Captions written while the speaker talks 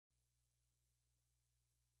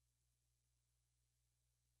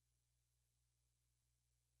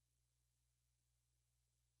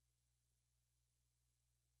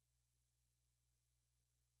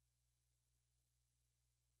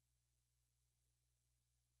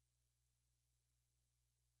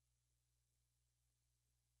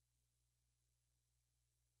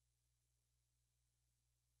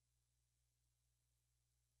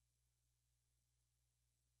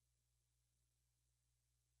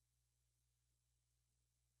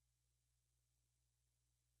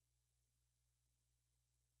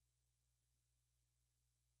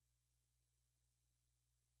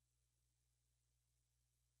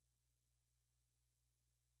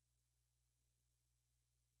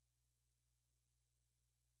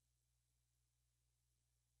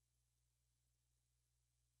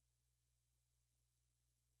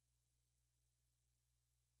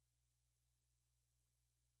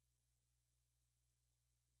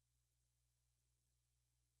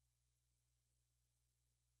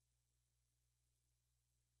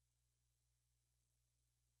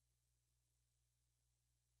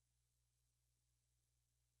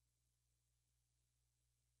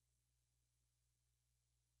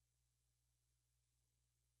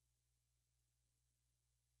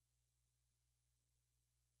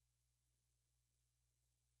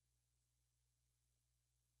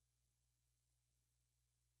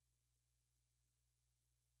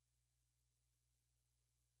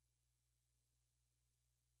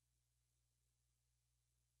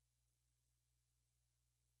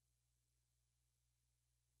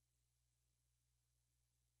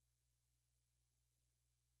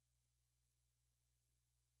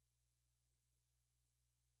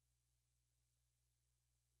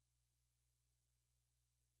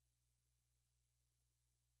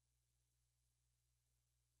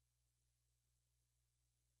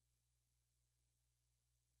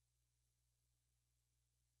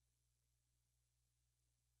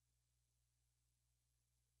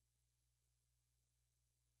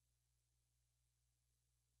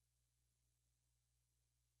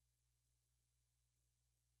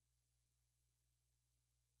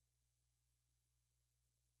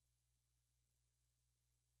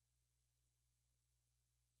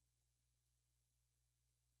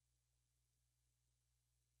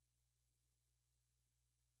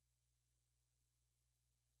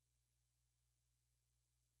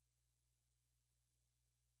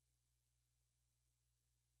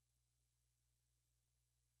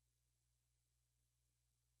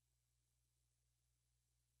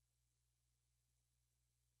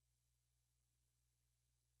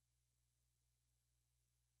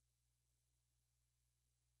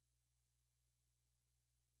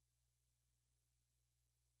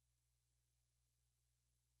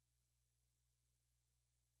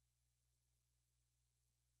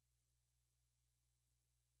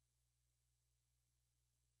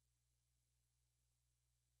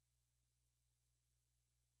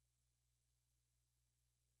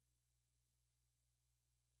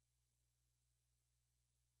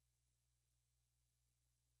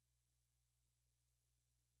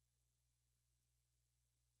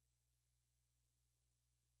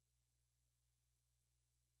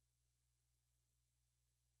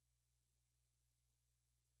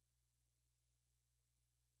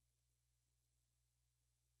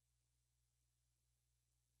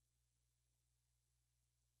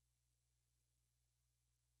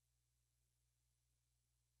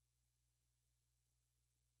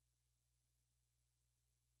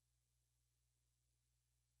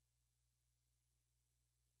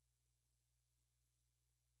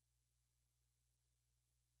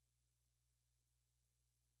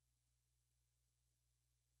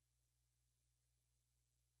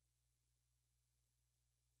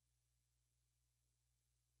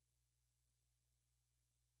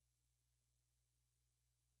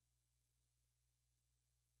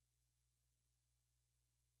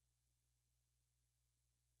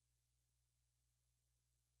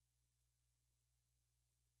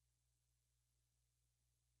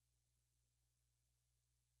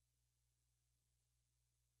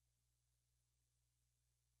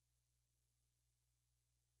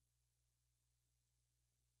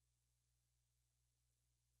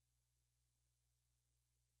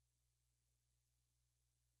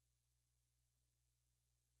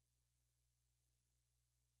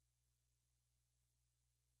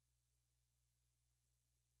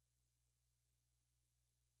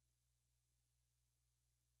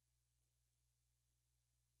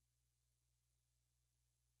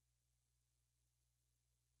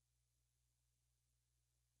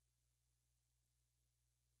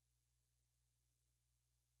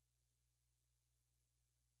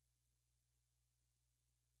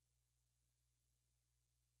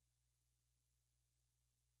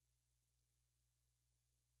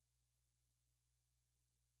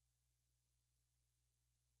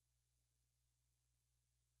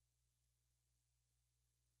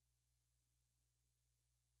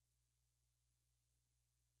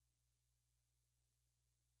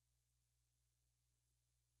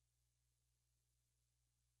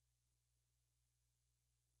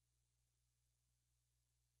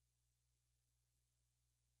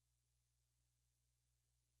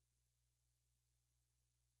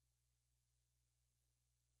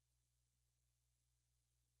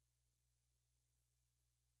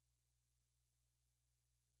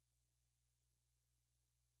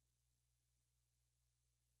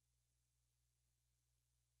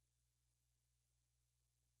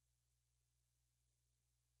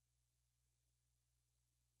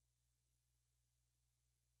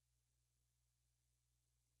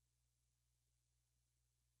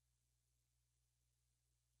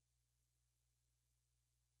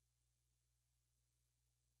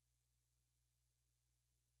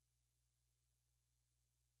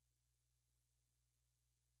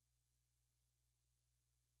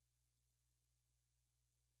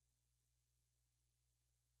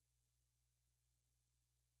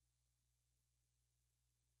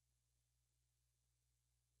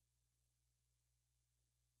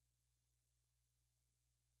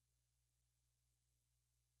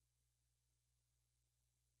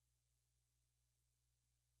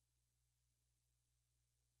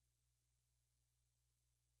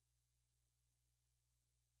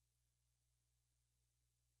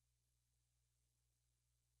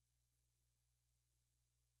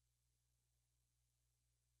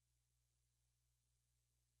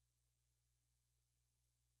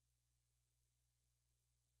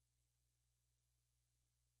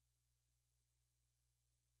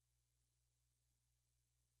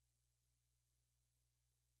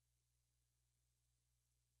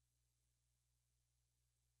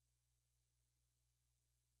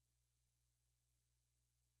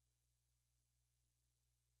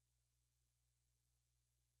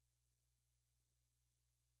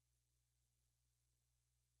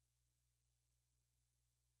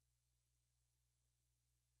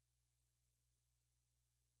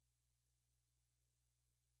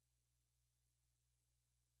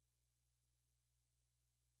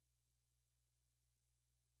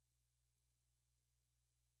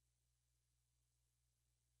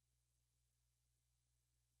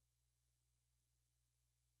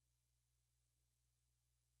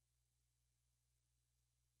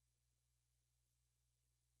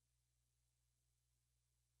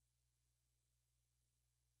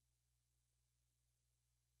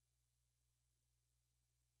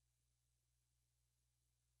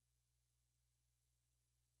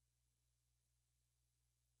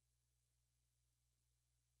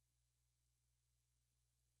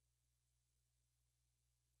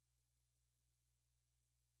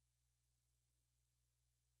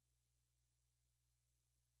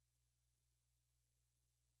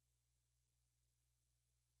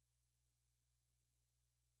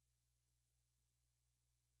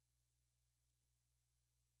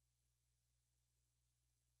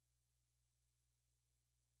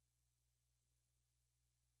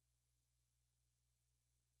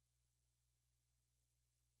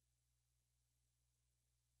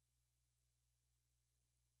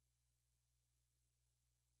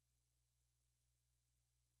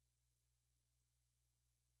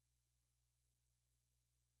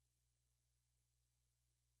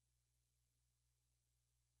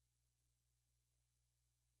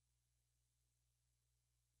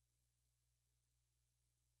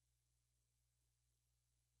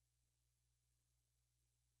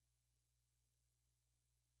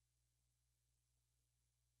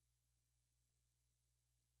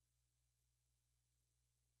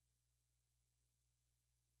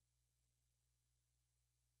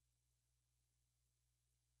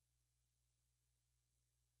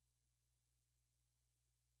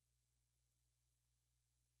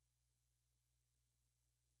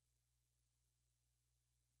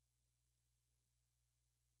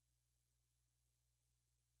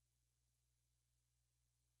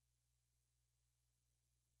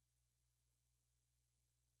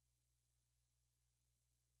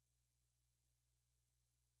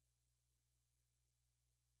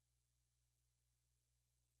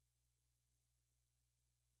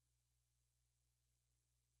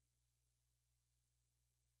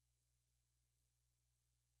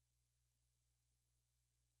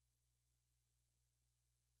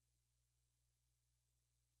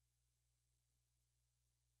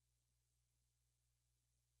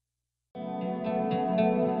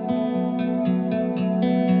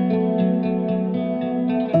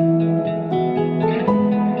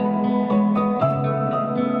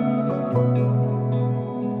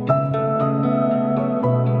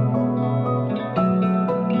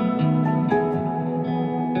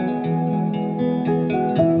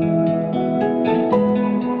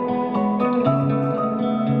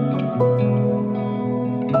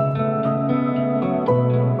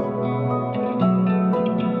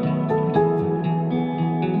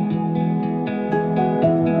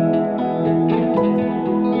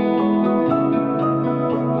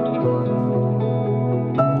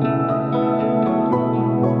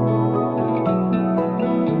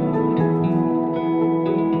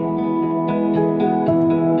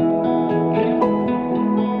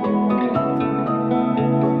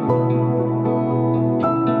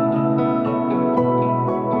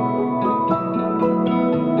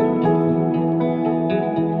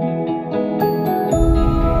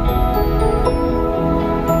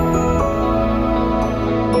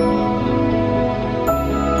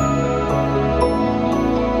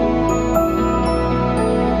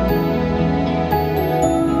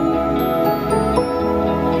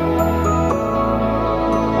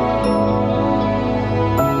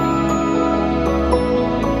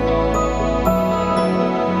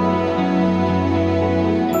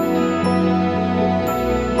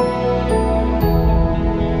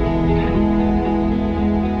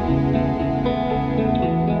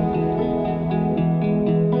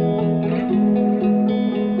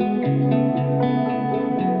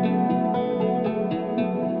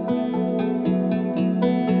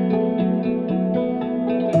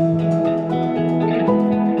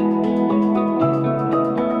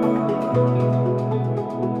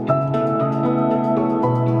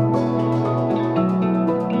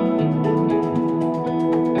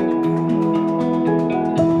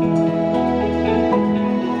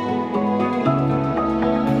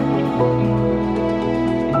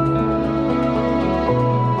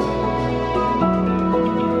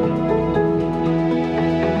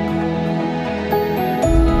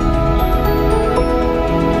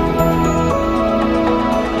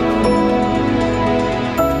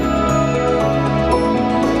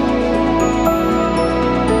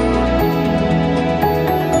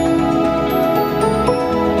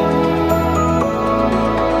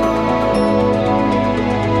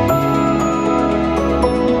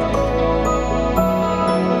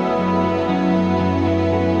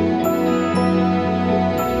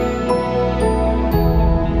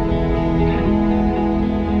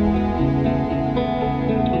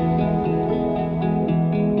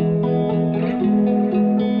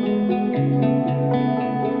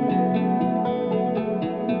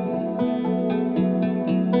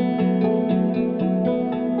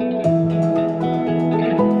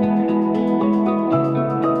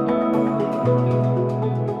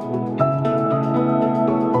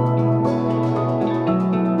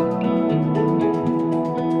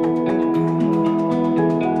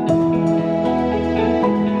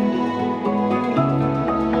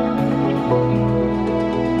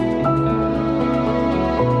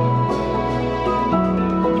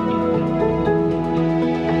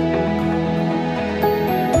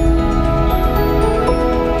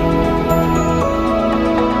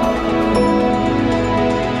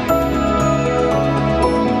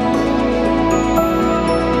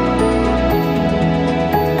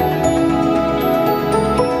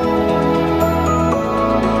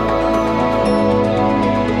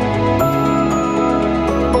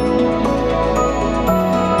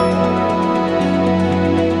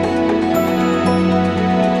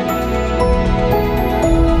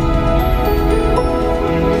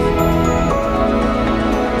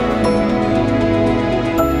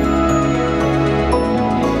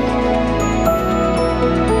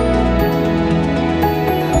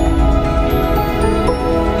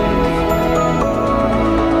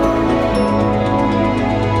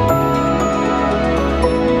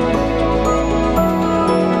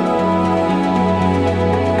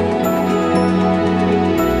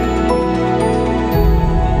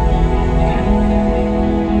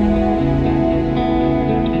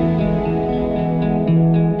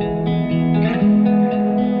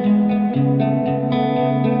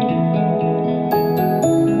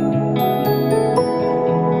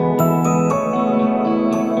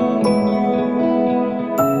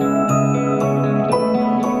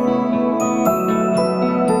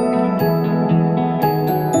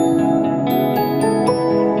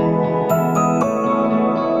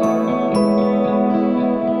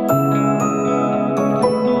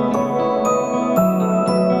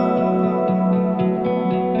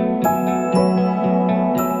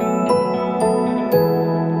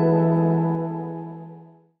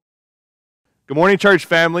Good morning, church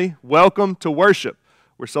family. Welcome to worship.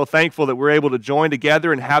 We're so thankful that we're able to join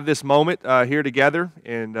together and have this moment here together.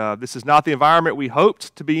 And this is not the environment we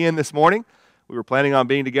hoped to be in this morning. We were planning on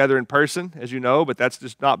being together in person, as you know, but that's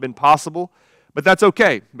just not been possible. But that's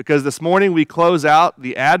okay, because this morning we close out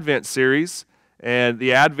the Advent series, and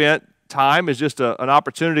the Advent time is just an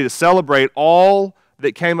opportunity to celebrate all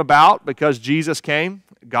that came about because Jesus came,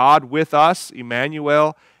 God with us,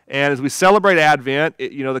 Emmanuel. And as we celebrate Advent,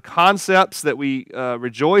 the concepts that we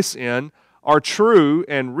rejoice in are true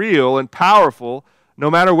and real and powerful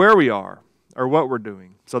no matter where we are or what we're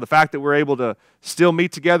doing. So the fact that we're able to still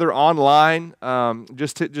meet together online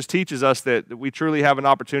just teaches us that we truly have an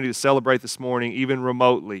opportunity to celebrate this morning, even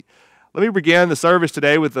remotely. Let me begin the service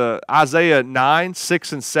today with Isaiah 9,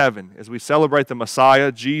 6, and 7 as we celebrate the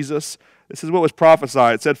Messiah, Jesus. This is what was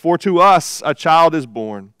prophesied. It said, "For to us a child is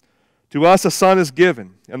born. To us a son is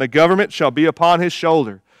given, and the government shall be upon his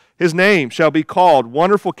shoulder. His name shall be called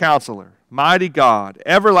Wonderful Counselor, Mighty God,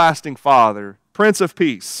 Everlasting Father, Prince of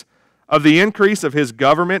Peace. Of the increase of his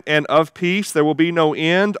government and of peace there will be no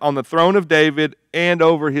end on the throne of David and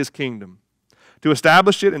over his kingdom, to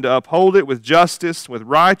establish it and to uphold it with justice, with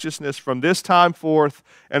righteousness from this time forth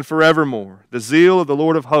and forevermore. The zeal of the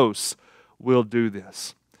Lord of hosts will do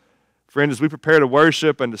this." Friend, as we prepare to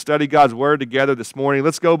worship and to study God's Word together this morning,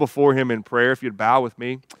 let's go before Him in prayer. If you'd bow with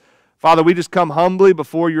me. Father, we just come humbly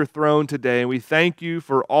before your throne today, and we thank you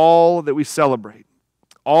for all that we celebrate,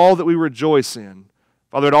 all that we rejoice in.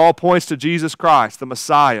 Father, it all points to Jesus Christ, the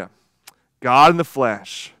Messiah, God in the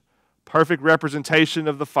flesh, perfect representation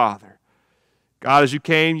of the Father. God, as you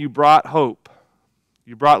came, you brought hope,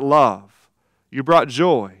 you brought love, you brought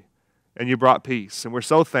joy, and you brought peace. And we're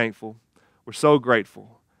so thankful, we're so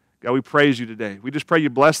grateful. God, we praise you today. We just pray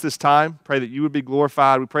you bless this time. Pray that you would be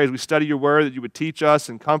glorified. We pray as we study your word that you would teach us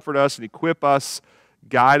and comfort us and equip us,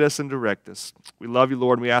 guide us and direct us. We love you,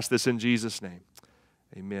 Lord, and we ask this in Jesus' name.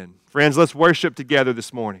 Amen. Friends, let's worship together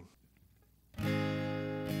this morning.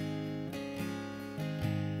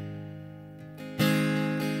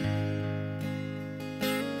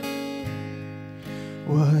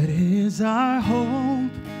 What is our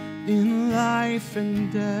hope in life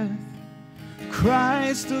and death?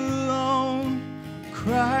 Christ alone,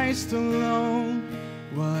 Christ alone.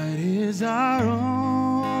 What is our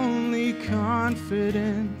only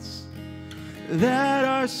confidence? That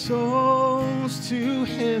our souls to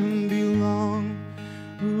Him belong,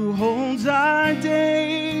 who holds our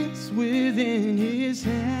days within His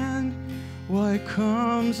hand. What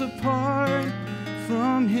comes apart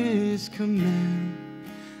from His command,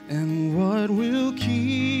 and what will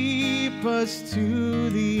keep us to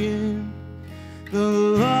the end? The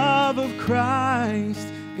love of Christ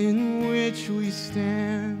in which we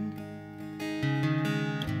stand.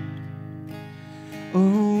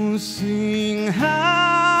 Oh, sing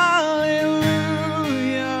hallelujah,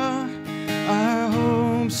 our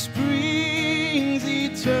hope springs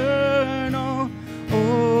eternal.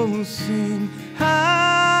 Oh, sing hallelujah,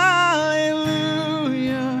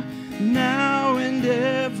 now and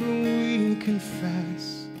ever we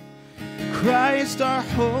confess Christ our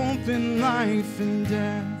hope in life and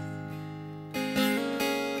death.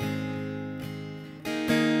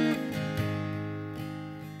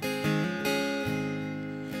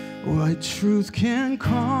 What truth can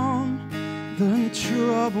calm the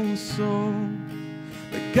troubled soul?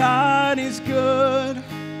 But God is good,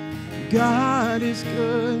 God is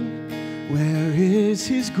good. Where is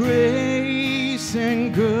His grace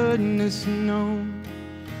and goodness known?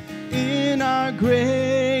 In our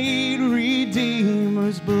great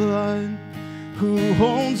Redeemer's blood, who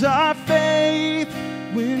holds our faith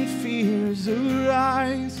when fears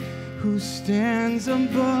arise, who stands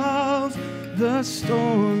above the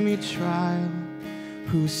stormy trial,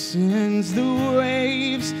 who sends the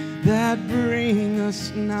waves that bring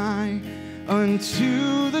us nigh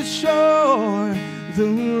unto the shore,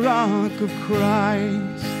 the rock of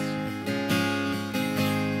Christ.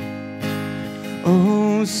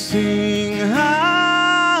 Oh, sing hallelujah,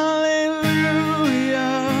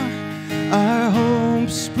 our hope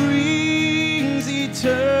springs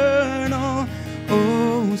eternal.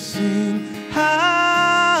 Oh, sing hallelujah,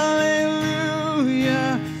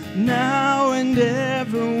 now and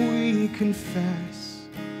ever we confess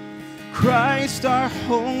Christ our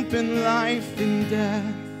hope in life and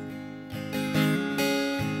death.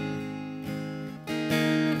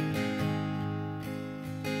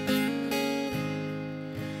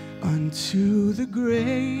 Unto the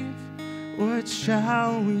grave, what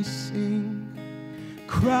shall we sing?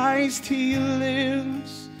 Christ He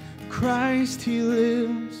lives, Christ He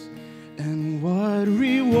lives, and what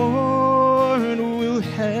reward will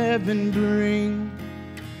heaven heaven bring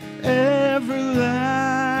everlasting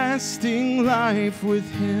life with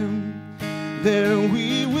him. There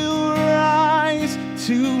we will rise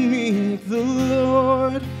to meet the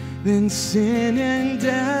Lord. Then sin and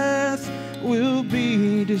death will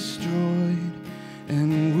be destroyed,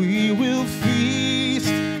 and we will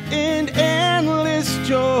feast in endless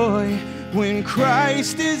joy when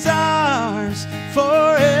Christ is ours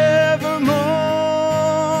forevermore.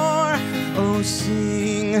 Oh,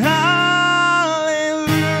 sing hallelujah,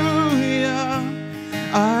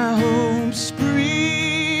 our hope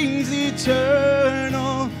springs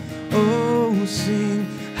eternal. Oh, sing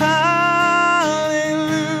hallelujah,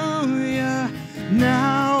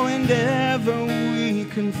 now and ever we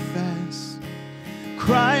confess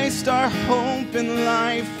Christ our hope in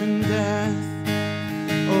life and death.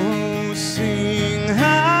 Oh, sing hallelujah,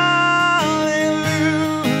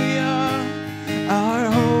 our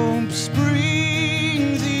hope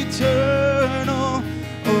springs eternal.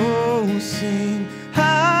 Oh, sing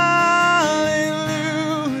hallelujah,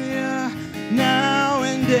 now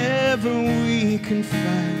and ever we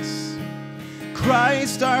confess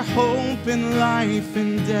Christ our hope in life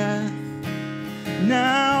and death.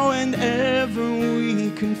 Now and ever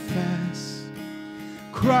we confess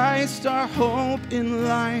Christ our hope in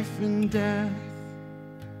life and death.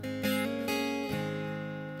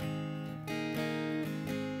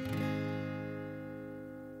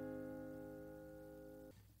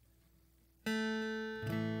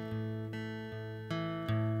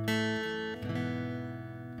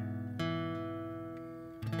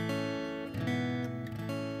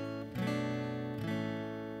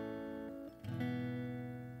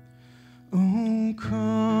 Oh,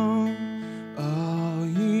 come, all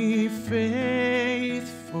ye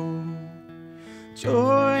faithful,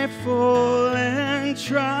 joyful and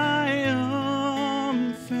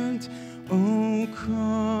triumphant. Oh,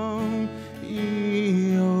 come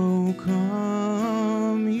ye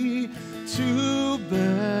to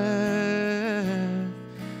Bethlehem.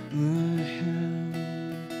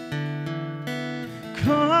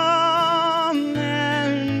 Come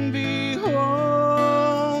and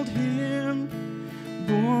behold him,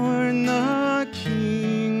 born the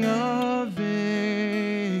King of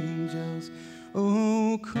angels.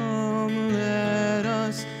 Oh, come, let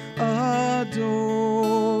us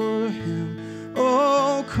adore him.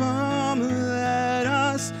 Oh, come, let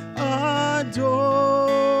us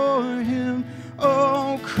adore him.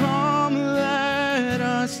 Oh, come, let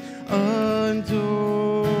us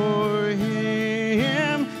adore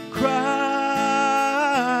him, Christ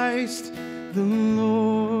the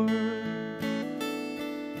Lord.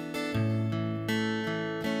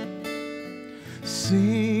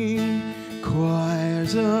 Sing,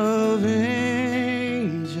 choirs of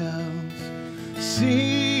angels,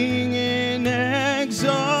 sing in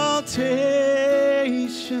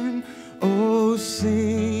exaltation. Oh,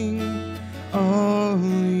 sing, all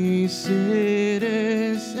ye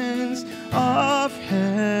citizens of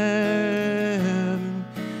heaven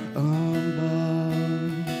above.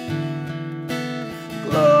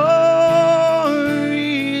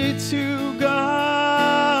 Glory to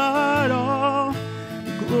God, all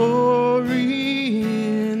glory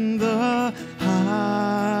in the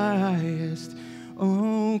highest.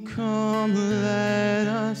 Oh, come, let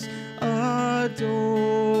us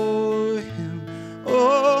adore him.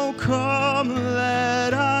 Oh, come,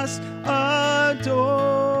 let us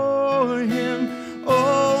adore him.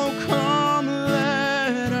 Oh, come,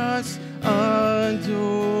 let us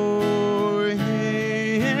adore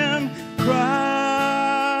him, Christ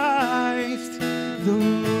the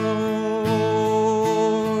Lord.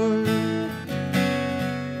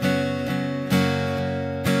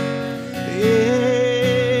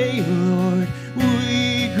 Hey, Lord,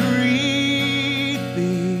 we greet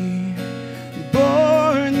thee,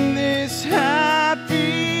 born this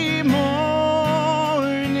happy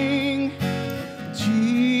morning.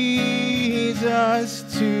 Jesus,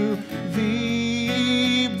 to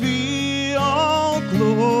thee be all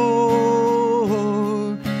glory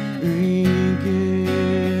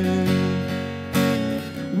given.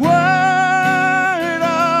 Word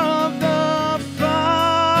of the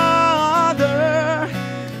Father,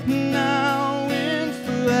 now in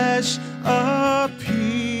flesh appearing.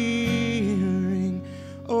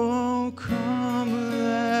 Oh, come,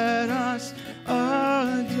 let us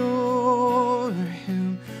adore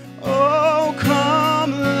him. Oh,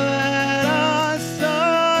 come, let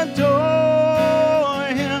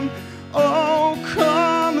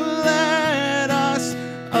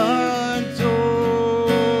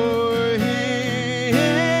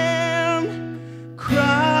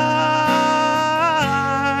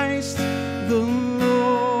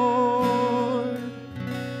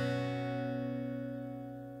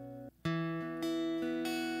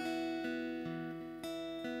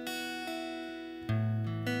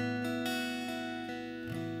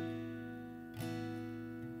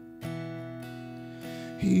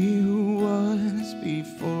He who was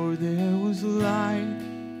before there was light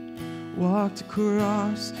walked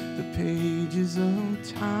across the pages of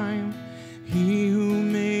time. He who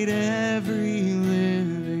made every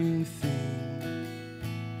living thing,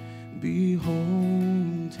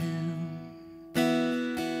 behold him.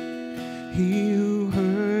 He who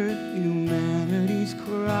heard humanity's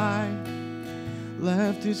cry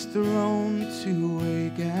left his throne to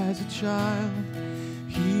wake as a child.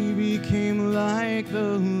 He became like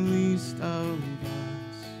the least of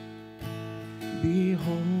us.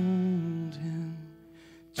 Behold him,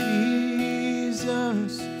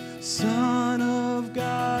 Jesus, Son of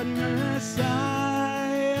God, Messiah,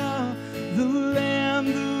 the Lamb,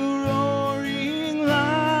 the roaring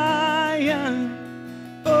Lion.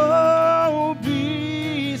 Oh,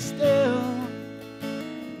 be still,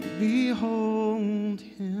 behold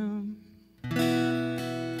him.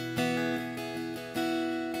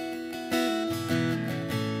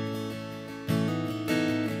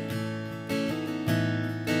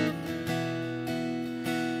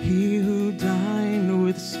 He who dined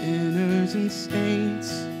with sinners and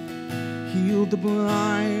saints, healed the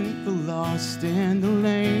blind, the lost, and the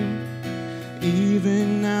lame.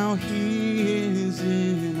 Even now he is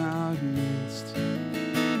in our midst.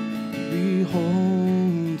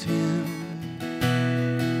 Behold him.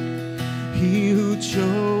 He who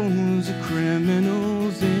chose a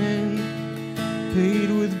criminal's end, paid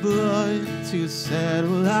with blood to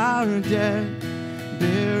settle our debt,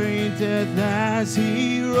 buried death as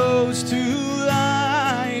he rose to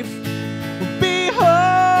life.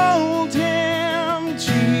 Behold him,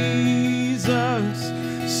 Jesus,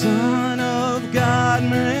 Son of God,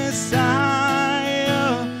 Messiah,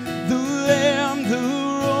 the Lamb, the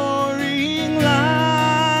roaring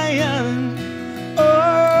Lion.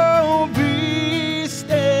 Oh, be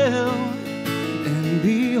still and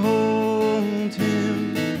behold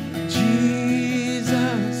him,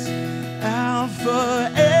 Jesus,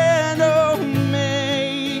 Alpha and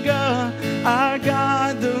Omega, our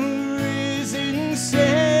God, the risen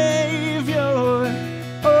Savior.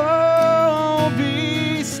 Oh,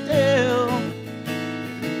 be still,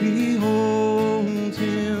 behold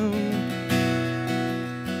him.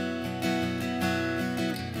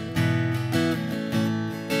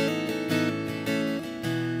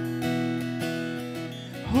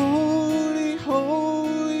 Holy,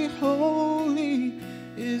 holy, holy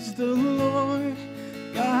is the Lord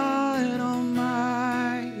God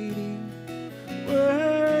Almighty.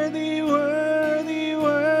 Worthy, worthy,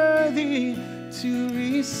 worthy to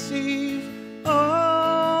receive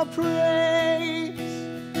all praise.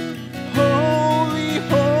 Holy,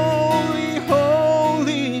 holy,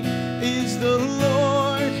 holy is the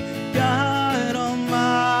Lord God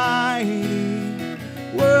Almighty.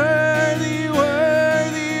 Worthy,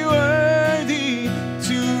 worthy, worthy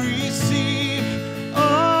to receive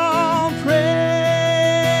all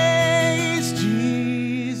praise.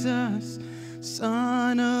 Jesus,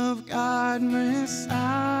 Son of God,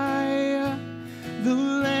 Messiah, the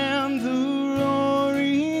Lamb, the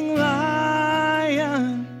roaring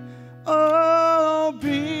Lion. Oh,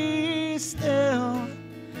 be still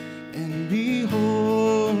and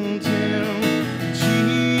behold him,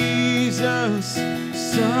 Jesus,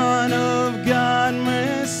 Son of God,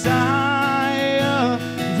 Messiah,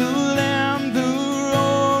 the Lamb, the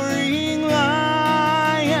roaring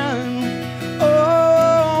Lion.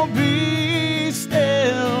 Oh, be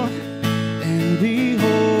still and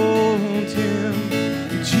behold him,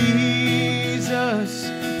 Jesus,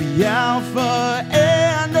 the Alpha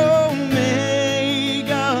and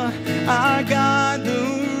Omega, our God, the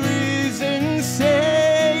risen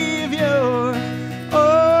Savior.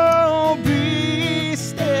 Oh, be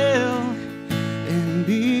still and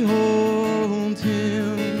behold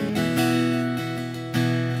him.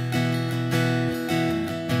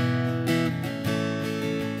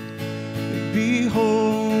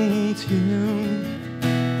 Behold him.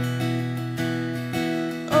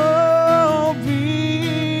 Oh,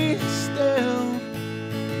 be still,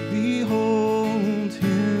 behold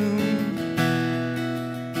him.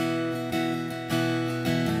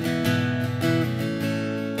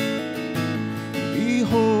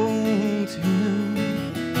 Behold him.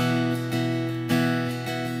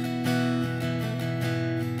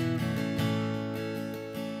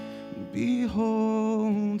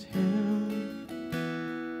 Behold him.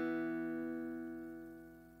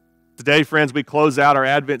 Today, friends, we close out our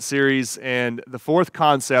Advent series, and the fourth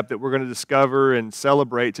concept that we're going to discover and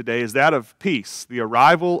celebrate today is that of peace, the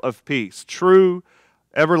arrival of peace. True,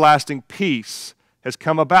 everlasting peace has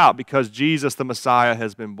come about because Jesus, the Messiah,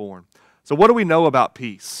 has been born. So what do we know about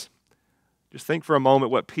peace? Just think for a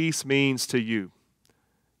moment what peace means to you.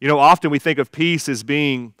 You know, often we think of peace as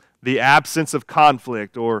being the absence of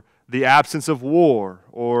conflict or the absence of war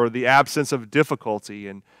or the absence of difficulty.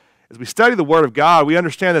 And as we study the Word of God, we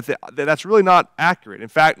understand that that's really not accurate. In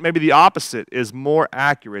fact, maybe the opposite is more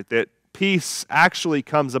accurate, that peace actually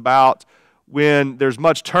comes about when there's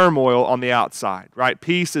much turmoil on the outside, right?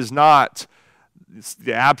 Peace is not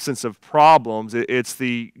the absence of problems. It's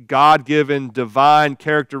the God-given divine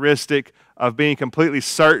characteristic of being completely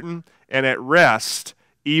certain and at rest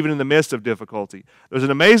even in the midst of difficulty. There's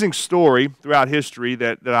an amazing story throughout history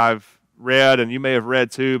that I've read, and you may have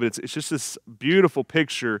read too, but it's just this beautiful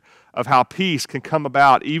picture of how peace can come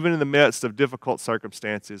about even in the midst of difficult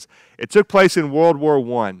circumstances. It took place in World War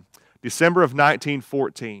I, December of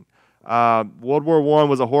 1914. World War I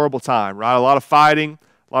was a horrible time, right? A lot of fighting,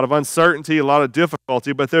 a lot of uncertainty, a lot of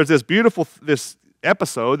difficulty, but there's this beautiful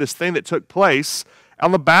episode, this thing that took place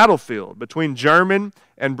on the battlefield between German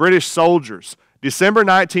and British soldiers. December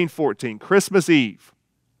 1914, Christmas Eve,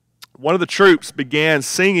 one of the troops began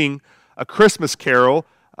singing a Christmas carol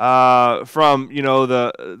from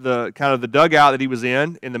the kind of the dugout that he was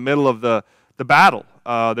in the middle of the battle.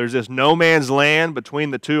 There's this no man's land between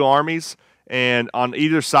the two armies, and on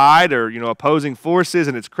either side are opposing forces,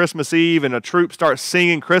 and it's Christmas Eve, and a troop starts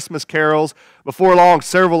singing Christmas carols. Before long,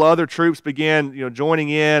 several other troops began joining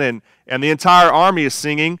in, and the entire army is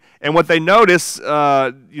singing. And what they notice,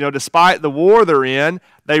 despite the war they're in,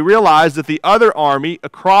 they realize that the other army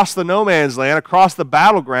across the no man's land, across the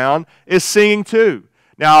battleground, is singing too.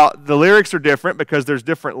 Now, the lyrics are different because there's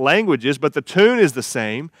different languages, but the tune is the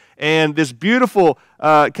same, and this beautiful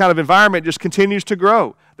kind of environment just continues to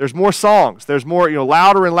grow. There's more songs. There's more,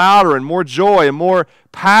 louder and louder, and more joy and more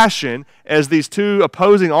passion as these two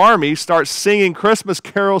opposing armies start singing Christmas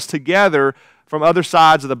carols together from other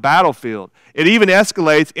sides of the battlefield. It even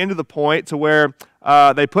escalates into the point to where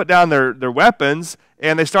they put down their weapons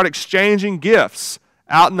and they start exchanging gifts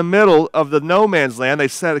out in the middle of the no man's land. They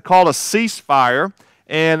called a ceasefire,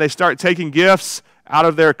 and they start taking gifts out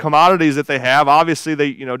of their commodities that they have. Obviously,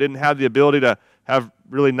 they didn't have the ability to have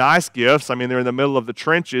really nice gifts. I mean, they're in the middle of the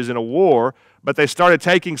trenches in a war, but they started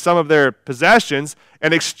taking some of their possessions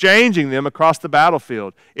and exchanging them across the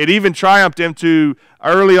battlefield. It even triumphed into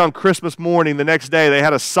early on Christmas morning, the next day, they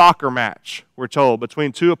had a soccer match, we're told,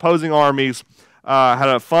 between two opposing armies, had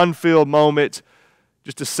a fun-filled moment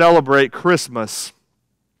just to celebrate Christmas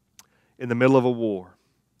in the middle of a war.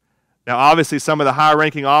 Now, obviously, some of the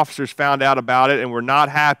high-ranking officers found out about it and were not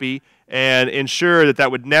happy and ensured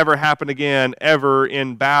that would never happen again, ever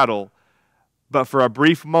in battle. But for a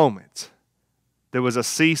brief moment, there was a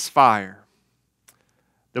ceasefire.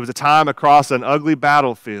 There was a time across an ugly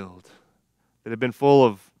battlefield that had been full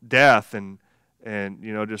of death and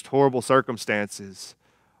just horrible circumstances,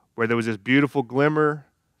 where there was this beautiful glimmer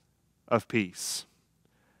of peace.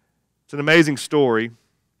 It's an amazing story.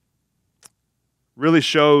 Really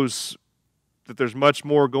shows that there's much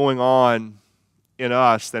more going on in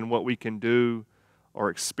us than what we can do or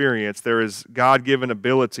experience. There is God-given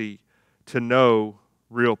ability to know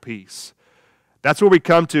real peace. That's where we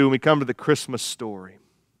come to when we come to the Christmas story.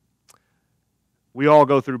 We all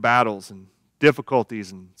go through battles and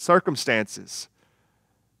difficulties and circumstances.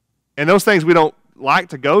 And those things we don't like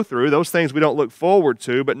to go through, those things we don't look forward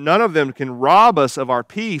to, but none of them can rob us of our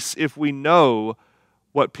peace if we know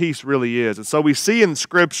what peace really is. And so we see in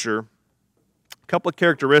Scripture a couple of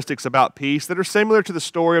characteristics about peace that are similar to the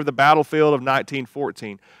story of the battlefield of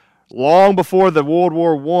 1914. Long before the World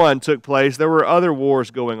War I took place, there were other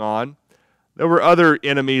wars going on. There were other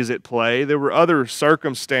enemies at play. There were other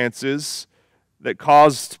circumstances that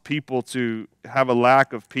caused people to have a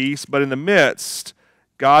lack of peace. But in the midst,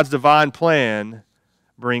 God's divine plan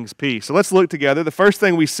brings peace. So let's look together. The first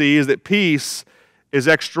thing we see is that peace is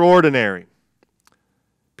extraordinary.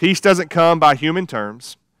 Peace doesn't come by human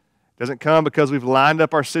terms. It doesn't come because we've lined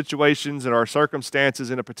up our situations and our circumstances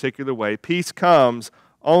in a particular way. Peace comes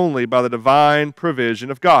only by the divine provision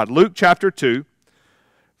of God. Luke chapter 2,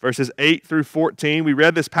 verses 8 through 14. We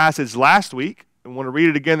read this passage last week. I want to read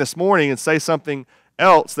it again this morning and say something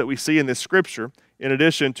else that we see in this scripture in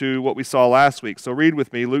addition to what we saw last week. So read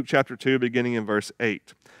with me Luke chapter 2, beginning in verse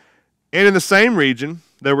 8. And in the same region,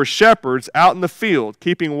 there were shepherds out in the field,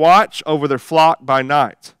 keeping watch over their flock by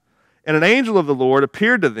night. And an angel of the Lord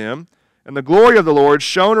appeared to them, and the glory of the Lord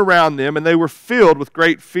shone around them, and they were filled with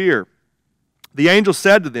great fear. The angel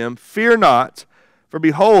said to them, "Fear not, for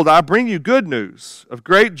behold, I bring you good news of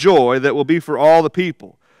great joy that will be for all the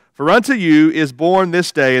people. For unto you is born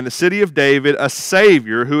this day in the city of David a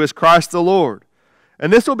Savior, who is Christ the Lord.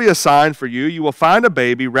 And this will be a sign for you. You will find a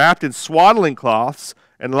baby wrapped in swaddling cloths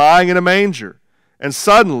and lying in a manger." And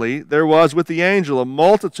suddenly there was with the angel a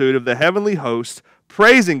multitude of the heavenly host,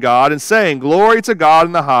 praising God and saying, Glory to God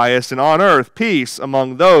in the highest, and on earth peace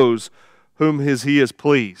among those whom he is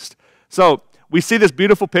pleased. So we see this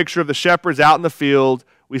beautiful picture of the shepherds out in the field.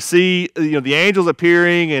 We see the angels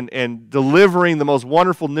appearing and delivering the most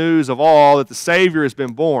wonderful news of all, that the Savior has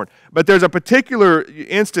been born. But there's a particular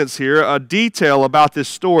instance here, a detail about this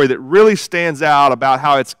story that really stands out about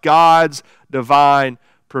how it's God's divine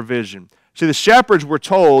provision. See, the shepherds were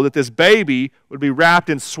told that this baby would be wrapped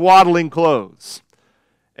in swaddling clothes.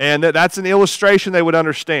 And that's an illustration they would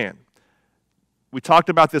understand. We talked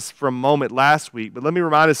about this for a moment last week, but let me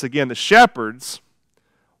remind us again, the shepherds,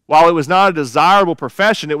 while it was not a desirable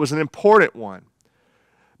profession, it was an important one.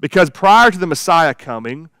 Because prior to the Messiah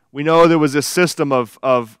coming, we know there was this system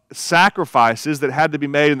of sacrifices that had to be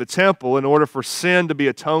made in the temple in order for sin to be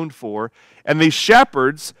atoned for. And these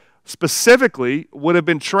shepherds specifically would have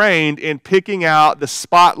been trained in picking out the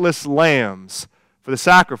spotless lambs for the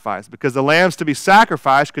sacrifice, because the lambs to be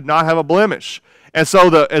sacrificed could not have a blemish. And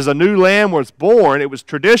so as a new lamb was born, it was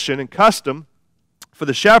tradition and custom for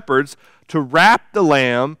the shepherds to wrap the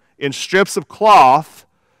lamb in strips of cloth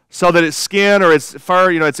so that its skin or its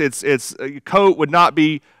fur, its coat would not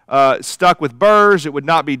be stuck with burrs, it would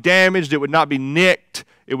not be damaged, it would not be nicked,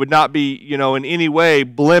 it would not be, in any way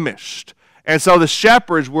blemished. And so the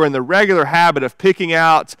shepherds were in the regular habit of picking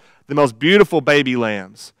out the most beautiful baby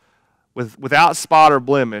lambs without spot or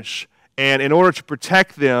blemish. And in order to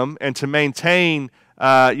protect them and to maintain,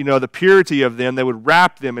 the purity of them, they would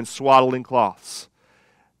wrap them in swaddling cloths,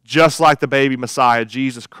 just like the baby Messiah,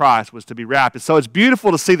 Jesus Christ, was to be wrapped. And so it's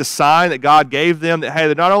beautiful to see the sign that God gave them that,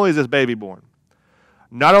 hey, not only is this baby born,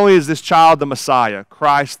 not only is this child the Messiah,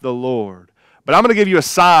 Christ the Lord, but I'm going to give you a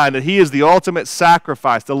sign that he is the ultimate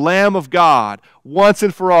sacrifice, the Lamb of God, once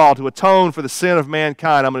and for all, to atone for the sin of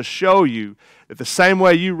mankind. I'm going to show you that the same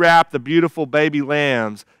way you wrap the beautiful baby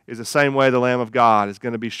lambs is the same way the Lamb of God is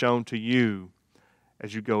going to be shown to you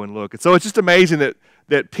as you go and look. And so it's just amazing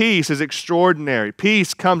that peace is extraordinary.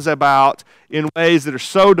 Peace comes about in ways that are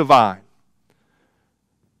so divine,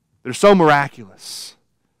 that are so miraculous,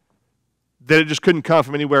 that it just couldn't come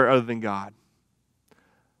from anywhere other than God.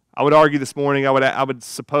 I would argue this morning, I would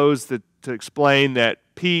suppose that to explain that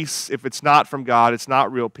peace, if it's not from God, it's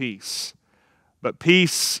not real peace. But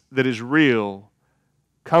peace that is real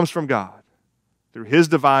comes from God through his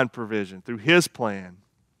divine provision, through his plan,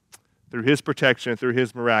 through his protection, through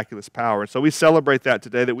his miraculous power. And so we celebrate that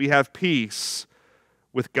today, that we have peace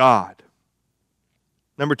with God.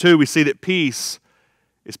 Number two, we see that peace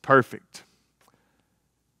is perfect.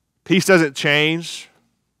 Peace doesn't change,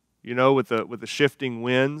 with the shifting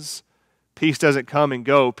winds. Peace doesn't come and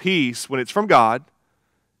go. Peace, when it's from God,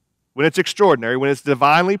 when it's extraordinary, when it's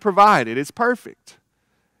divinely provided, it's perfect.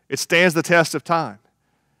 It stands the test of time.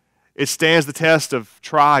 It stands the test of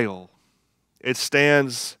trial. It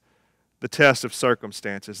stands the test of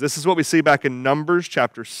circumstances. This is what we see back in Numbers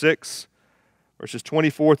chapter 6, verses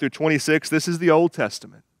 24 through 26. This is the Old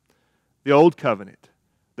Testament, the Old Covenant,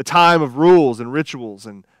 the time of rules and rituals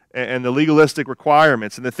and the legalistic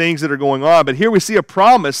requirements and the things that are going on. But here we see a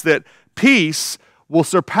promise that peace will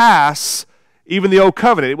surpass even the Old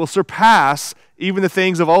Covenant. It will surpass even the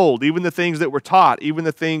things of old, even the things that were taught, even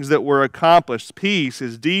the things that were accomplished. Peace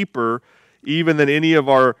is deeper even than any of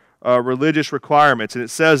our religious requirements. And it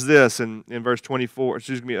says this in verse 24,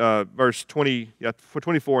 verse 20,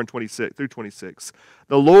 24 and 26 through 26.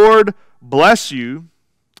 The Lord bless you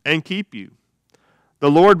and keep you. The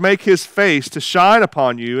Lord make his face to shine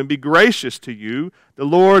upon you and be gracious to you. The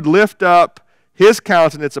Lord lift up his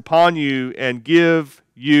countenance upon you and give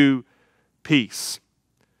you peace.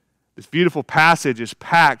 This beautiful passage is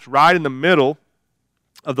packed right in the middle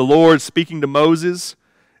of the Lord speaking to Moses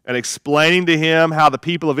and explaining to him how the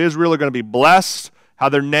people of Israel are going to be blessed, how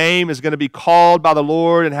their name is going to be called by the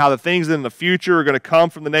Lord, and how the things in the future are going to come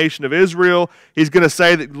from the nation of Israel. He's going to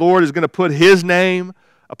say that the Lord is going to put his name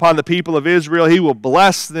upon the people of Israel. He will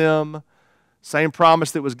bless them. Same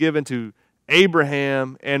promise that was given to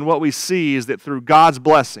Abraham. And what we see is that through God's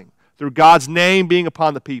blessing, through God's name being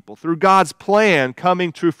upon the people, through God's plan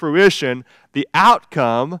coming to fruition, the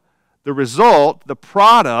outcome, the result, the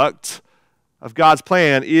product of God's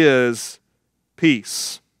plan is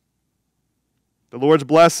peace. The Lord's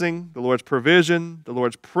blessing, the Lord's provision, the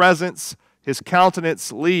Lord's presence, his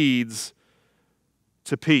countenance leads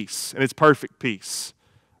to peace, and it's perfect peace.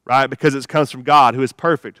 Right? Because it comes from God, who is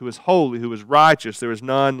perfect, who is holy, who is righteous. There is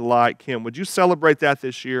none like him. Would you celebrate that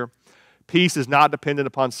this year? Peace is not dependent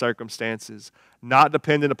upon circumstances, not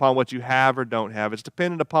dependent upon what you have or don't have. It's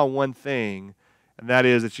dependent upon one thing, and that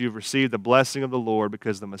is that you've received the blessing of the Lord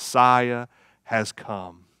because the Messiah has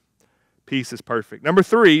come. Peace is perfect. Number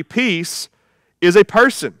 3, peace is a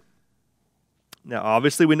person. Now,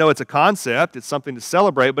 obviously, we know it's a concept. It's something to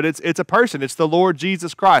celebrate, but it's a person. It's the Lord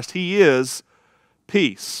Jesus Christ. He is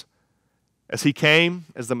peace. As he came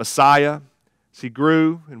as the Messiah, as he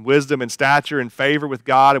grew in wisdom and stature and favor with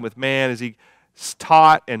God and with man, as he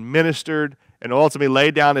taught and ministered and ultimately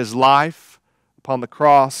laid down his life upon the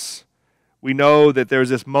cross, we know that there's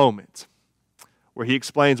this moment where he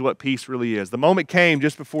explains what peace really is. The moment came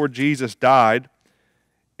just before Jesus died,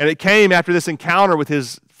 and it came after this encounter with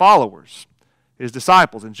his followers, his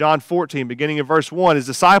disciples. In John 14, beginning in verse 1, his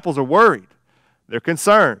disciples are worried. They're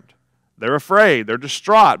concerned. They're afraid. They're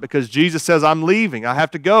distraught because Jesus says, I'm leaving. I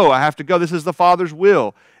have to go. I have to go. This is the Father's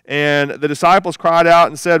will. And the disciples cried out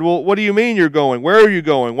and said, well, what do you mean you're going? Where are you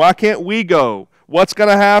going? Why can't we go? What's going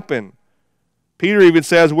to happen? Peter even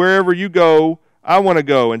says, wherever you go, I want to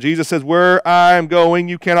go. And Jesus says, where I am going,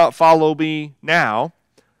 you cannot follow me now,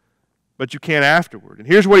 but you can afterward. And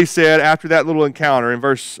here's what he said after that little encounter.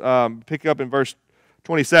 Pick up in verse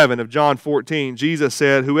 27 of John 14. Jesus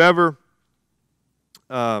said,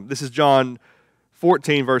 this is John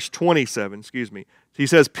 14, verse 27, He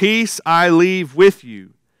says, peace I leave with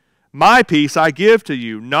you. My peace I give to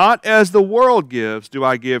you. Not as the world gives do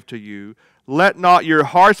I give to you. Let not your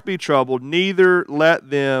hearts be troubled, neither let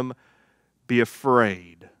them be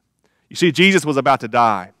afraid. You see, Jesus was about to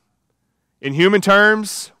die. In human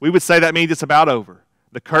terms, we would say that means it's about over.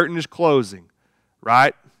 The curtain is closing,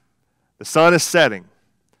 right? The sun is setting.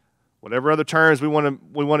 Whatever other terms we want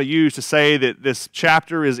to use to say that this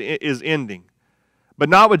chapter is ending. But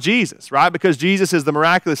not with Jesus, right? Because Jesus is the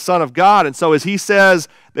miraculous Son of God. And so as he says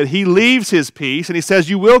that he leaves his peace, and he says,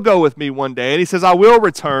 you will go with me one day, and he says, I will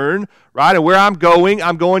return, right? And where I'm going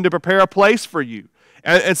to prepare a place for you.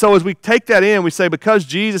 And so as we take that in, we say because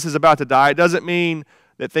Jesus is about to die, it doesn't mean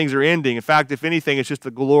that things are ending. In fact, if anything, it's just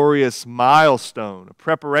a glorious milestone, a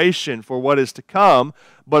preparation for what is to come.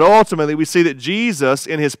 But ultimately, we see that Jesus,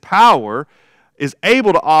 in his power, is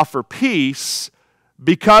able to offer peace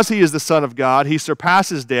because he is the Son of God. He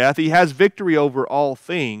surpasses death. He has victory over all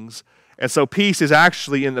things. And so peace is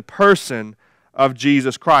actually in the person of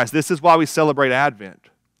Jesus Christ. This is why we celebrate Advent.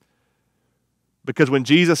 Because when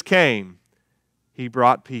Jesus came, he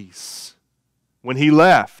brought peace. When he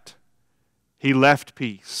left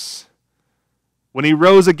peace. When he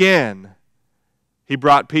rose again, he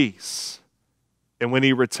brought peace. And when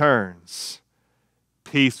he returns,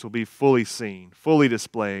 peace will be fully seen, fully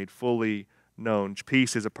displayed, fully known.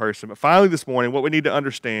 Peace is a person. But finally this morning, what we need to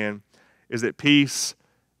understand is that peace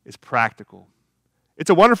is practical.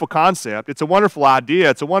 It's a wonderful concept. It's a wonderful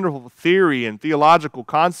idea. It's a wonderful theory and theological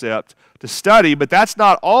concept to study, but that's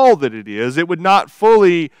not all that it is. It would not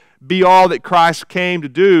fully be all that Christ came to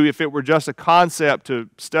do if it were just a concept to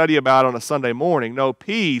study about on a Sunday morning. No,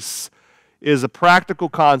 peace is a practical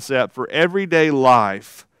concept for everyday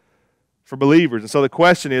life for believers. And so the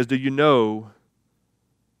question is, do you know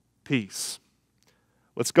peace?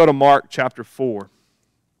 Let's go to Mark chapter 4.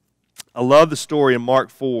 I love the story in Mark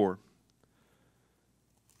 4,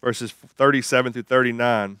 verses 37 through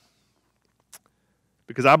 39.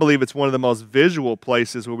 Because I believe it's one of the most visual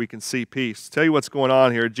places where we can see peace. Tell you what's going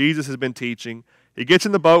on here. Jesus has been teaching. He gets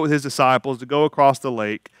in the boat with his disciples to go across the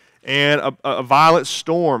lake, and a violent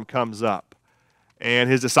storm comes up.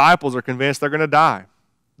 And his disciples are convinced they're going to die.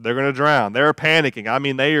 They're going to drown. They're panicking. I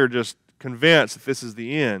mean, they are just convinced that this is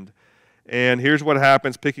the end. And here's what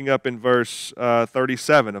happens, picking up in verse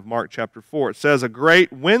 37 of Mark chapter 4. It says, a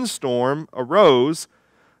great windstorm arose.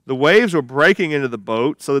 The waves were breaking into the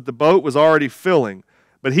boat so that the boat was already filling.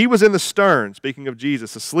 But he was in the stern, speaking of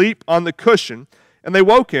Jesus, asleep on the cushion. And they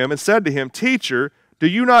woke him and said to him, Teacher, do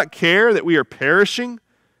you not care that we are perishing?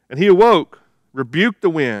 And he awoke, rebuked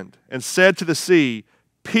the wind, and said to the sea,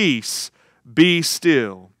 Peace, be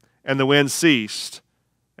still. And the wind ceased,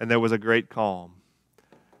 and there was a great calm.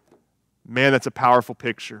 Man, that's a powerful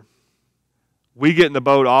picture. We get in the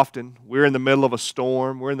boat often. We're in the middle of a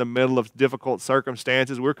storm. We're in the middle of difficult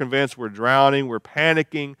circumstances. We're convinced we're drowning. We're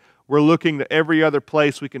panicking. We're looking to every other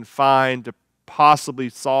place we can find to possibly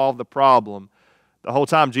solve the problem. The whole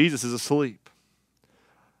time, Jesus is asleep.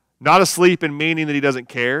 Not asleep in meaning that he doesn't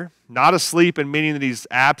care. Not asleep in meaning that he's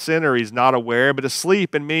absent or he's not aware, but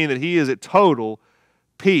asleep in meaning that he is at total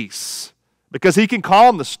peace because he can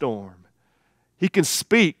calm the storm. He can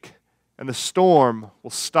speak, and the storm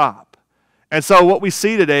will stop. And so what we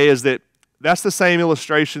see today is that that's the same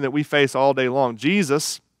illustration that we face all day long.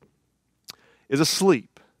 Jesus is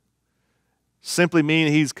asleep. Simply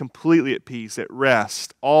meaning he's completely at peace, at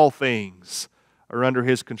rest. All things are under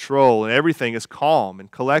his control, and everything is calm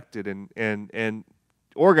and collected and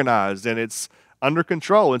organized and it's under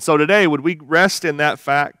control. And so today, would we rest in that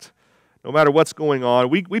fact? No matter what's going on,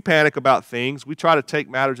 we panic about things. We try to take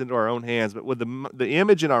matters into our own hands. But would the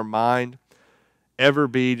image in our mind ever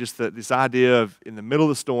be just this idea of in the middle of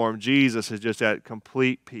the storm, Jesus is just at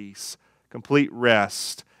complete peace, complete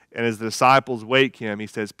rest. And as the disciples wake him, he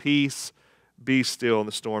says, "Peace, be still," and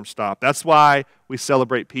the storm stopped. That's why we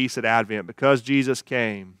celebrate peace at Advent. Because Jesus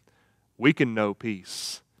came, we can know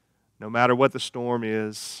peace. No matter what the storm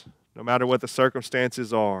is, no matter what the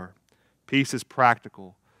circumstances are, peace is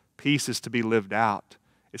practical. Peace is to be lived out.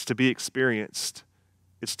 It's to be experienced.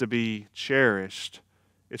 It's to be cherished.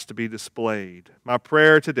 It's to be displayed. My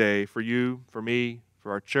prayer today for you, for me,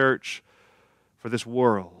 for our church, for this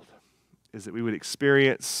world, is that we would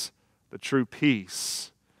experience the true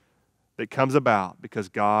peace that comes about because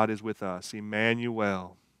God is with us.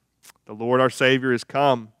 Emmanuel. The Lord our Savior has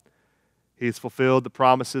come. He has fulfilled the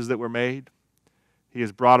promises that were made. He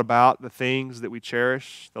has brought about the things that we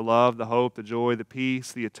cherish, the love, the hope, the joy, the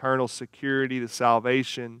peace, the eternal security, the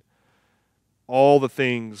salvation, all the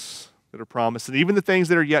things that are promised, and even the things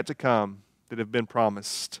that are yet to come that have been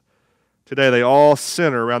promised. Today, they all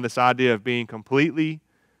center around this idea of being completely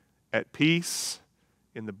at peace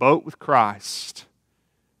in the boat with Christ.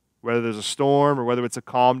 Whether there's a storm or whether it's a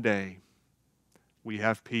calm day, we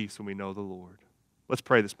have peace when we know the Lord. Let's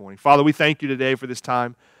pray this morning. Father, we thank you today for this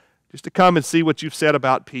time just to come and see what you've said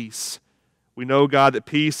about peace. We know, God, that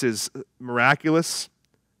peace is miraculous.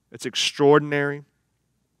 It's extraordinary.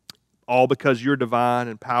 All because you're divine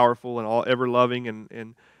and powerful and all ever-loving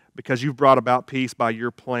and because you've brought about peace by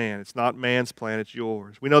your plan. It's not man's plan, it's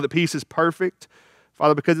yours. We know that peace is perfect,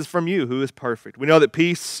 Father, because it's from you who is perfect. We know that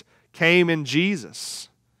peace came in Jesus,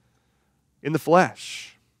 in the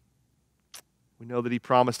flesh. We know that he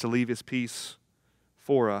promised to leave his peace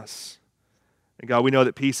for us. And God, we know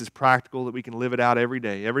that peace is practical, that we can live it out every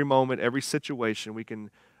day, every moment, every situation. We can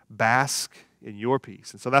bask in your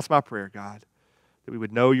peace. And so that's my prayer, God, that we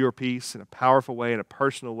would know your peace in a powerful way, in a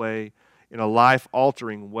personal way, in a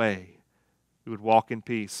life-altering way. We would walk in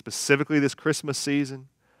peace, specifically this Christmas season,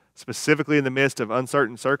 specifically in the midst of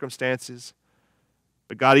uncertain circumstances.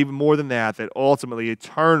 But God, even more than that, that ultimately,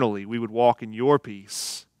 eternally, we would walk in your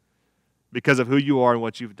peace because of who you are and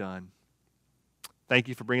what you've done. Thank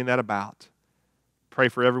you for bringing that about. Pray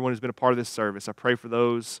for everyone who's been a part of this service. I pray for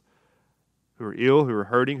those who are ill, who are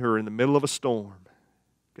hurting, who are in the middle of a storm.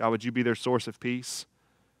 God, would you be their source of peace?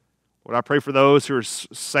 Lord, I pray for those who are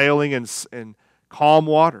sailing in calm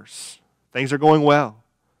waters. Things are going well.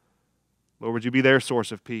 Lord, would you be their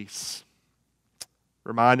source of peace?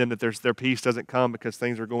 Remind them that their peace doesn't come because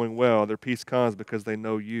things are going well. Their peace comes because they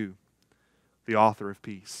know you, the author of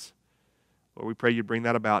peace. Lord, we pray you bring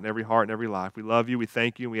that about in every heart and every life. We love you, we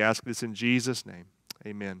thank you, and we ask this in Jesus' name.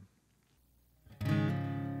 Amen.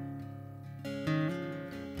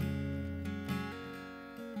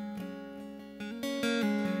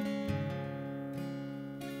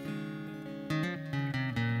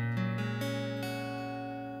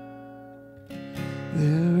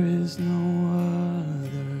 There is no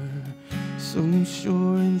other so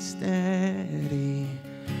sure and steady.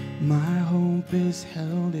 My hope is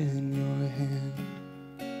held in your hand.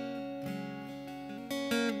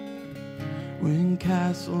 When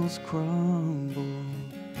castles crumble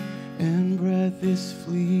and breath is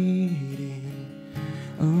fleeting,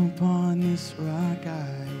 upon this rock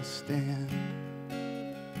I'll stand.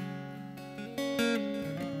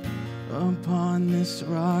 Upon this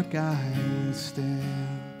rock I will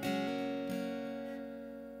stand.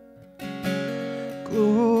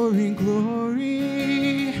 Glory,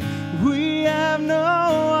 glory, we have no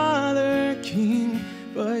other King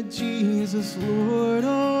but Jesus, Lord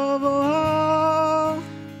of all.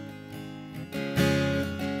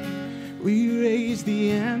 We raise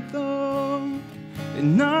the anthem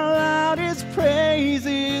and our loudest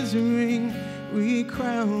praises ring. We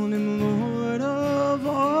crown him Lord of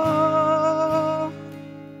all.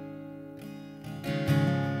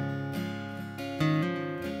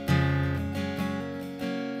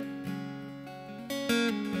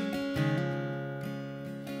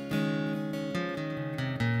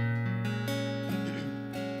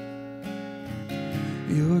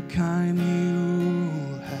 Your kindly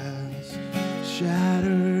rule has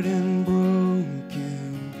shattered and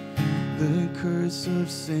broken the curse of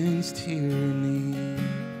sin's tyranny.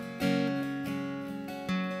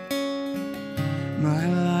 My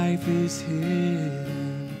life is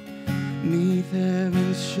hidden 'neath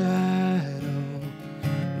heaven's shadow.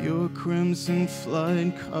 Your crimson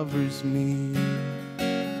flood covers me.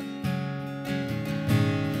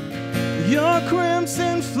 Your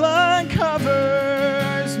crimson flood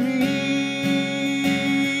covers me.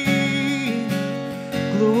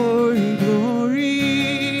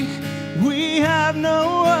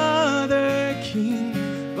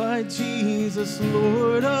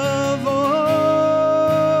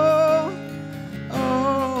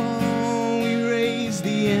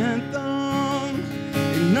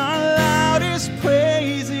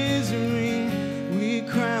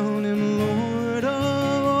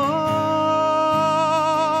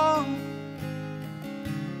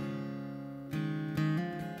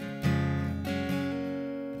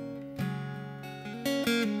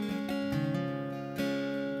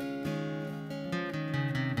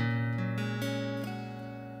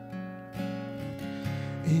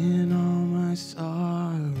 In all my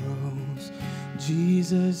sorrows,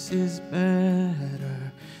 Jesus is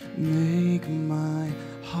better. Make my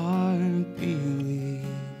heart believe.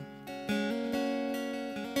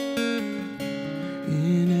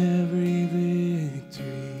 In every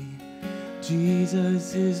victory,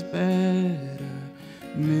 Jesus is better.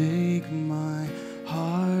 Make my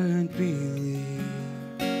heart believe.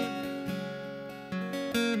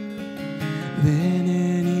 Than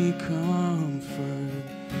any comfort,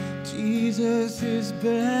 Jesus is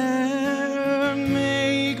better.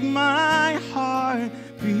 Make my heart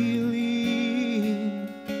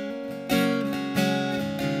believe.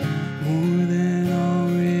 More than all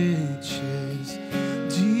riches,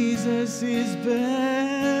 Jesus is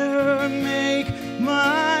better. Make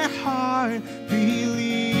my heart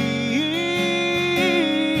believe.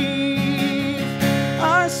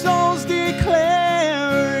 Our souls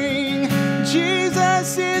declaring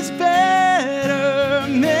Jesus is better.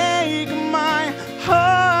 Make my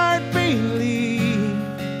heart believe.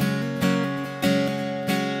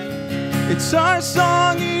 It's our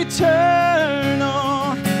song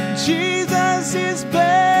eternal. Jesus is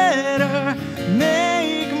better.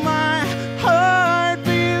 Make my heart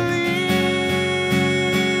believe.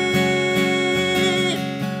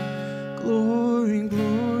 Glory,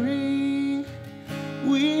 glory.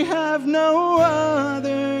 We have no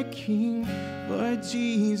other King but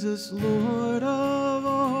Jesus, Lord of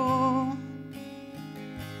all.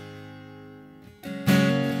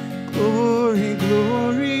 Glory,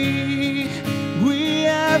 glory. We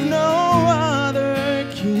have no other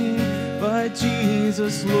King but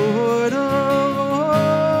Jesus, Lord of all.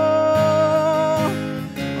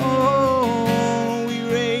 Oh, we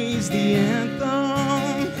raise the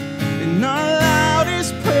anthem and our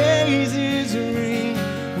loudest praises ring.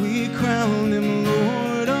 We crown him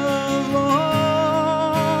Lord of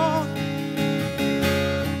all.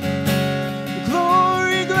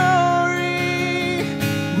 Glory, glory.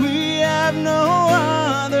 We have no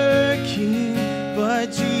other King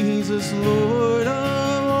but Jesus, Lord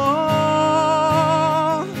of all.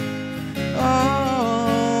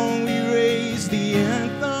 Oh, we raise the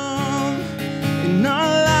anthem and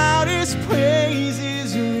our loudest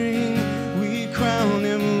praises ring. We crown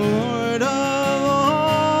him Lord of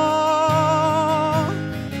all.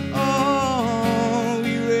 Oh,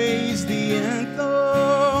 we raise the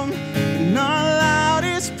anthem and our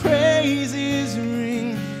loudest praises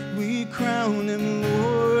ring. We crown him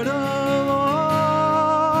Lord of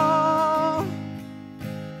all.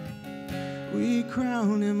 We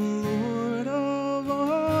crown him Lord of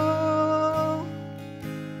all.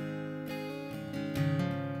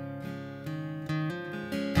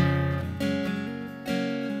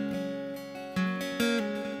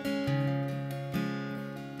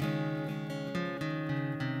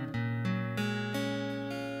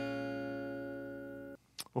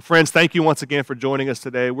 Well, friends, thank you once again for joining us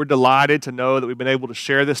today. We're delighted to know that we've been able to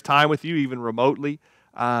share this time with you, even remotely.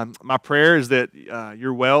 My prayer is that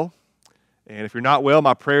you're well. And if you're not well,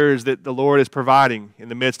 my prayer is that the Lord is providing in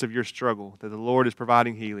the midst of your struggle, that the Lord is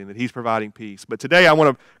providing healing, that he's providing peace. But today I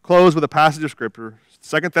want to close with a passage of Scripture,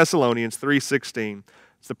 2 Thessalonians 3:16.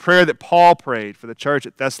 It's the prayer that Paul prayed for the church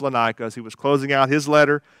at Thessalonica as he was closing out his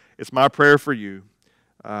letter. It's my prayer for you.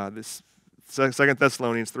 This 2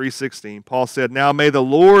 Thessalonians 3:16, Paul said, "Now may the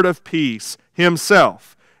Lord of peace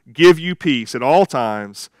himself give you peace at all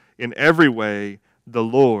times, in every way, the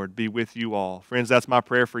Lord be with you all." Friends, that's my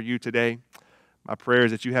prayer for you today. My prayer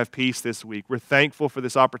is that you have peace this week. We're thankful for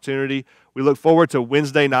this opportunity. We look forward to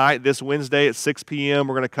Wednesday night. This Wednesday at 6 p.m.,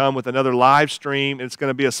 we're going to come with another live stream, and it's going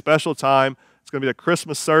to be a special time. It's going to be a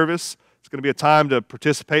Christmas service. It's going to be a time to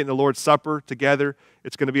participate in the Lord's Supper together.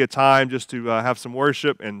 It's going to be a time just to have some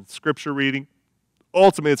worship and scripture reading.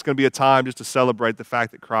 Ultimately, it's going to be a time just to celebrate the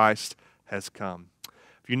fact that Christ has come.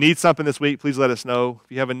 If you need something this week, please let us know.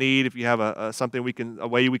 If you have a need, if you have a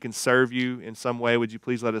way we can serve you in some way, would you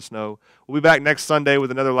please let us know? We'll be back next Sunday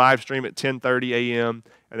with another live stream at 10:30 a.m.,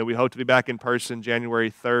 and then we hope to be back in person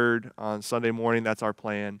January 3rd on Sunday morning. That's our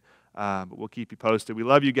plan, but we'll keep you posted. We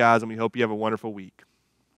love you guys, and we hope you have a wonderful week.